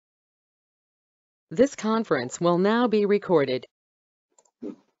This conference will now be recorded.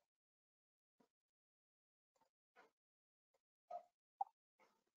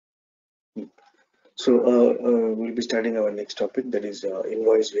 So we'll be starting our next topic, that is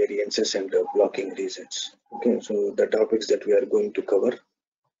invoice variances and blocking reasons. Okay, so the topics that we are going to cover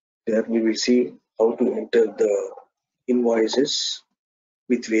there, we will see how to enter the invoices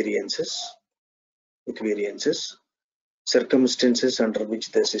with variances, circumstances under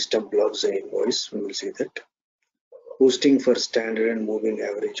which the system blocks the invoice. We will see that posting for standard and moving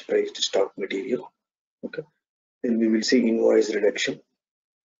average priced stock material. Okay, then we will see invoice reduction,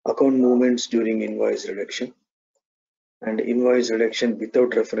 account movements during invoice reduction, and invoice reduction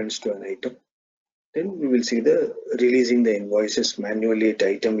without reference to an item. Then we will see the releasing the invoices manually at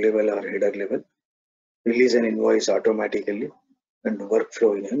item level or header level, release an invoice automatically, and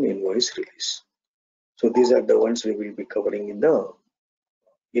workflow in an invoice release. So these are the ones we will be covering in the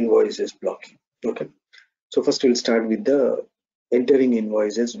invoices blocking. Okay. So first we'll start with the entering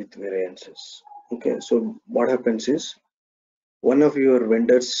invoices with variances. Okay. So what happens is one of your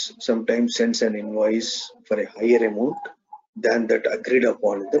vendors sometimes sends an invoice for a higher amount than that agreed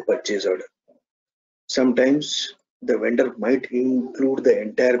upon in the purchase order. Sometimes the vendor might include the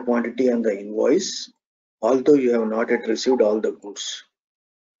entire quantity on the invoice, although you have not yet received all the goods.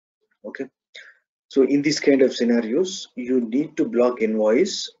 Okay. So in this kind of scenarios, you need to block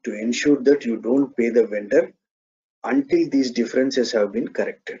invoice to ensure that you don't pay the vendor until these differences have been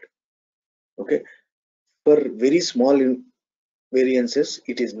corrected. Okay. For very small variances,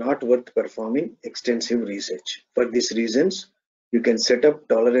 it is not worth performing extensive research. For these reasons, you can set up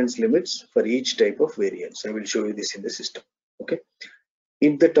tolerance limits for each type of variance. I will show you this in the system. Okay.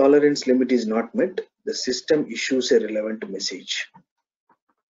 If the tolerance limit is not met, the system issues a relevant message.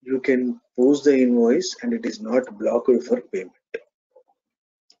 You can post the invoice and it is not blocked for payment.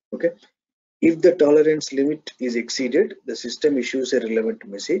 Okay. If the tolerance limit is exceeded, the system issues a relevant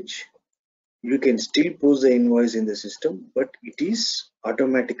message. You can still post the invoice in the system, but it is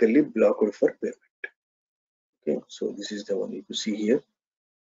automatically blocked for payment. Okay, so this is the one you see here.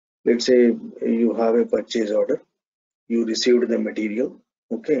 Let's say you have a purchase order, you received the material,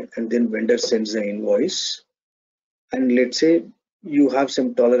 okay, and then vendor sends the invoice, and let's say you have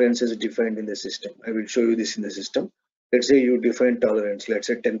some tolerances defined in the system. I will show you this in the system. Let's say you define tolerance, let's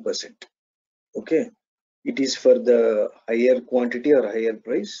say 10%. Okay, it is for the higher quantity or higher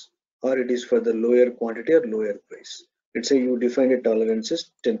price, or it is for the lower quantity or lower price. Let's say you define a tolerance as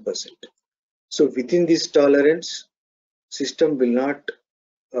 10%. So within this tolerance, system will not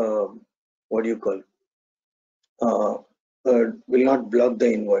what do you call will not block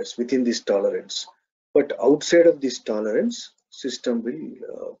the invoice within this tolerance, but outside of this tolerance, system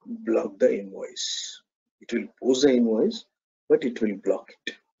will block the invoice. It will post the invoice, but it will block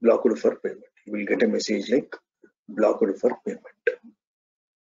it for payment. You will get a message like blocked for payment.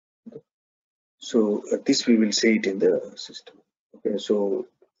 So this we will say it in the system. Okay, so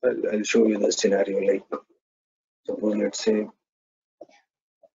I'll show you the scenario. Like suppose let's say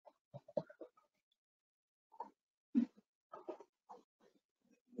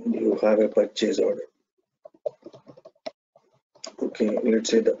you have a purchase order. Okay, let's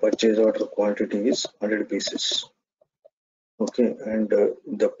say the purchase order quantity is 100 pieces. Okay, and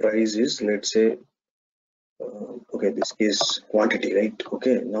the price is, let's say okay, this is quantity, right?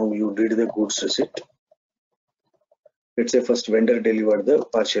 Okay, now you did the goods receipt. Let's say first vendor delivered the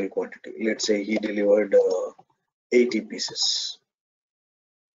partial quantity. Let's say he delivered 80 pieces.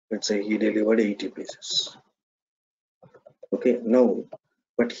 Let's say he delivered 80 pieces. Okay, now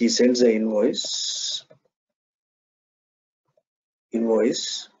but he sends the invoice,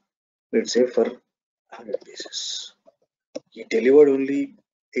 let's say for 100 pieces. He delivered only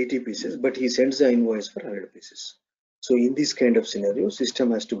 80 pieces, but he sends the invoice for 100 pieces. So in this kind of scenario,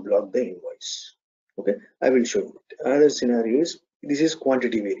 system has to block the invoice. Okay, I will show you. Another scenario is, this is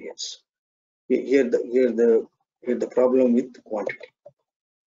quantity variance. Here the problem with quantity.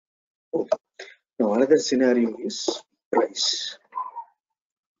 Okay. Now another scenario is price.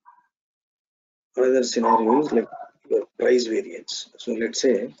 Another scenario is like your price variance. So let's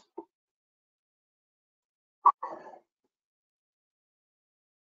say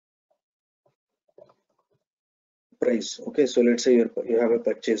price. Okay, so let's say you have a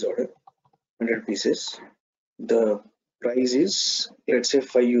purchase order, 100 pieces. The price is, let's say,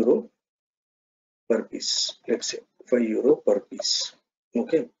 €5 per piece. Let's say €5 per piece.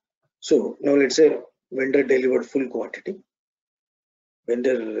 Okay, so now let's say vendor delivered full quantity.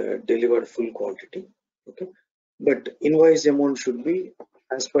 Okay, but invoice amount should be,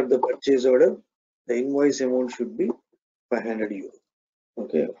 as per the purchase order, the invoice amount should be €500.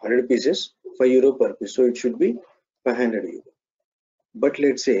 Okay, 100 pieces, €5 per piece. So it should be 500 euro. But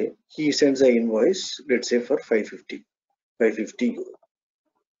let's say he sends an invoice, let's say for 550, 550 euro,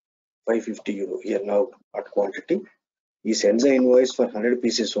 550 euro here now at quantity. He sends an invoice for 100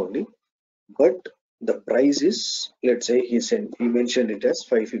 pieces only, but the price is, let's say he mentioned it as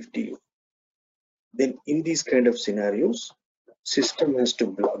 550 euro. Then in these kind of scenarios, system has to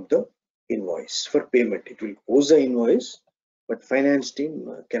block the invoice for payment. It will pose the invoice, but finance team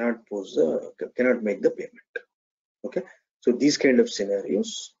cannot make the payment. Okay, so these kind of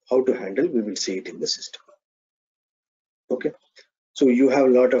scenarios, how to handle, we will see it in the system. Okay, so you have a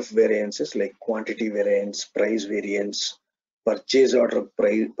lot of variances like quantity variance, price variance, purchase order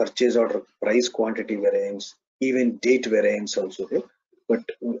price quantity variance, even date variance also there. But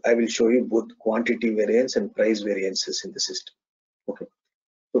I will show you both quantity variance and price variances in the system. Okay,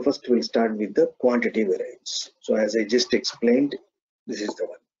 so first we'll start with the quantity variance. So as I just explained, this is the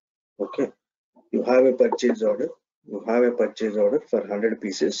one. Okay, you have a purchase order. You have a purchase order for 100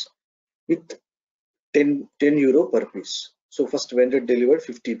 pieces with 10 euro per piece. So first vendor delivered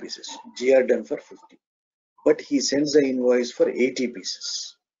 50 pieces. GR done for 50. But he sends the invoice for 80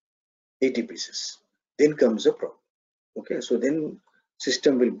 pieces. 80 pieces. Then comes a problem. Okay, so then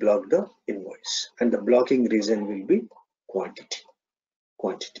system will block the invoice, and the blocking reason will be quantity.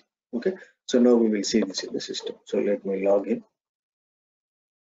 Quantity. Okay, so now we will see this in the system. So let me log in.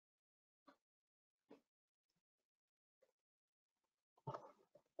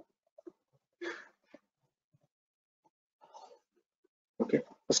 Okay,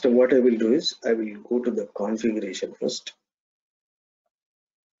 first what I will do is I will go to the configuration first.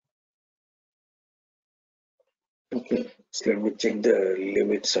 Okay, so let me check the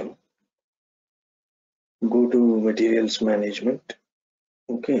limit sum. Go to materials management.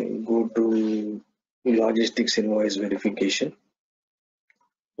 Okay, go to logistics invoice verification.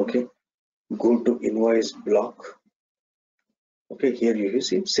 Okay, go to invoice block. Okay, here you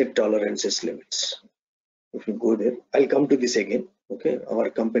see set tolerances limits. If you go there, I'll come to this again. Okay, our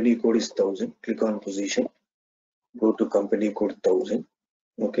company code is 1000. Click on position. Go to company code 1000.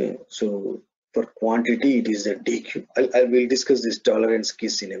 Okay, so for quantity it is a DQ. I will discuss this tolerance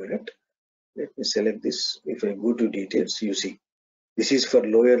keys in a minute. Let me select this. If I go to details, you see this is for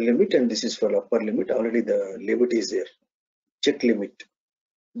lower limit and this is for upper limit. Already the limit is there. Check limit.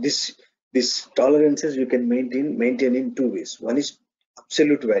 This tolerances you can maintain in two ways. One is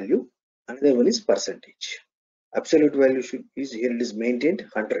absolute value, another one is percentage. Absolute value is here, it is maintained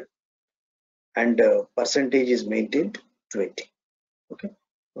 100, and percentage is maintained 20. Okay,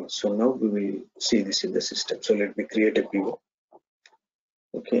 so now we will see this in the system. So let me create a PO.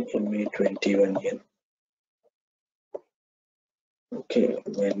 Okay, MA21N. Okay,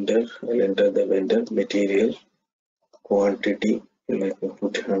 vendor, I'll enter the vendor, material, quantity, let me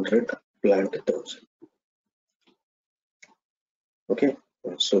put 100, plant 1000. Okay,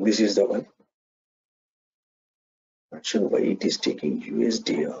 so this is the one. Not sure why it is taking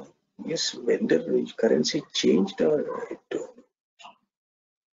USD. Yes, vendor currency changed or it.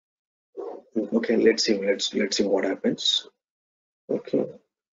 Okay, let's see. Let's see what happens. Okay,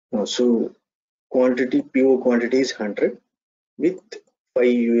 so quantity PO quantity is 100 with 5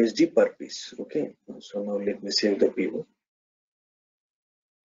 USD per piece. Okay, so now let me save the PO.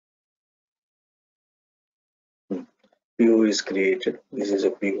 PO is created. This is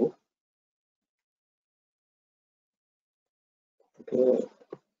a PO. Okay.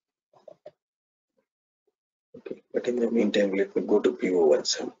 Okay, but in the meantime, let me go to PO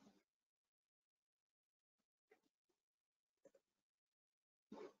once.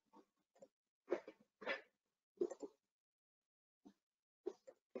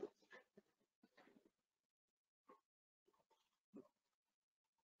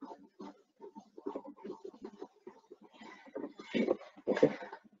 Okay,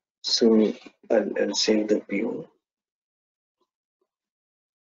 so I'll save the PO.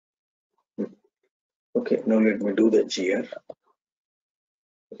 Okay, now let me do the GR.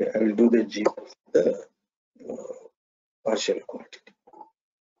 Okay, I will do the GR of the partial quantity.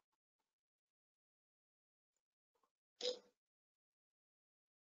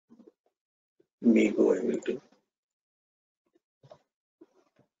 Migo I will do.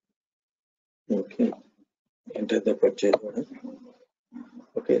 Okay, enter the purchase order.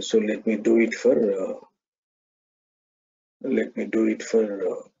 Okay, so let me do it for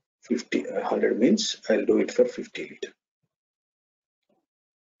 50. 100 means I'll do it for 50 liter.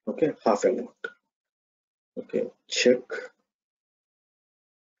 Okay, half amount. Okay, check.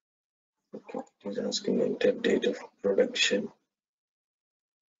 Okay, it is asking enter date of production.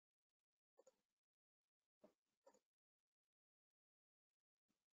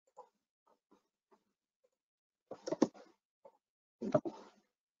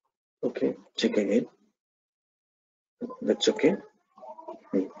 Okay, check again. That's okay.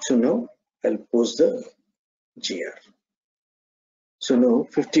 So now I'll post the GR. So now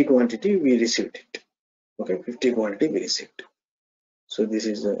 50 quantity we received it. Okay, 50 quantity we received. So this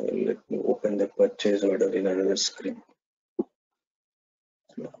is let me open the purchase order in another screen.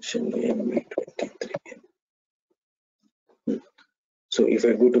 MB23. So if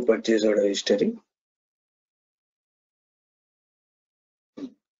I go to purchase order history,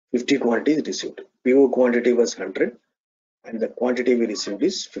 50 quantity is received. PO quantity was 100 and the quantity we received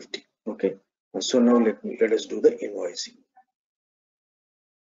is 50. Okay. So now let us do the invoicing.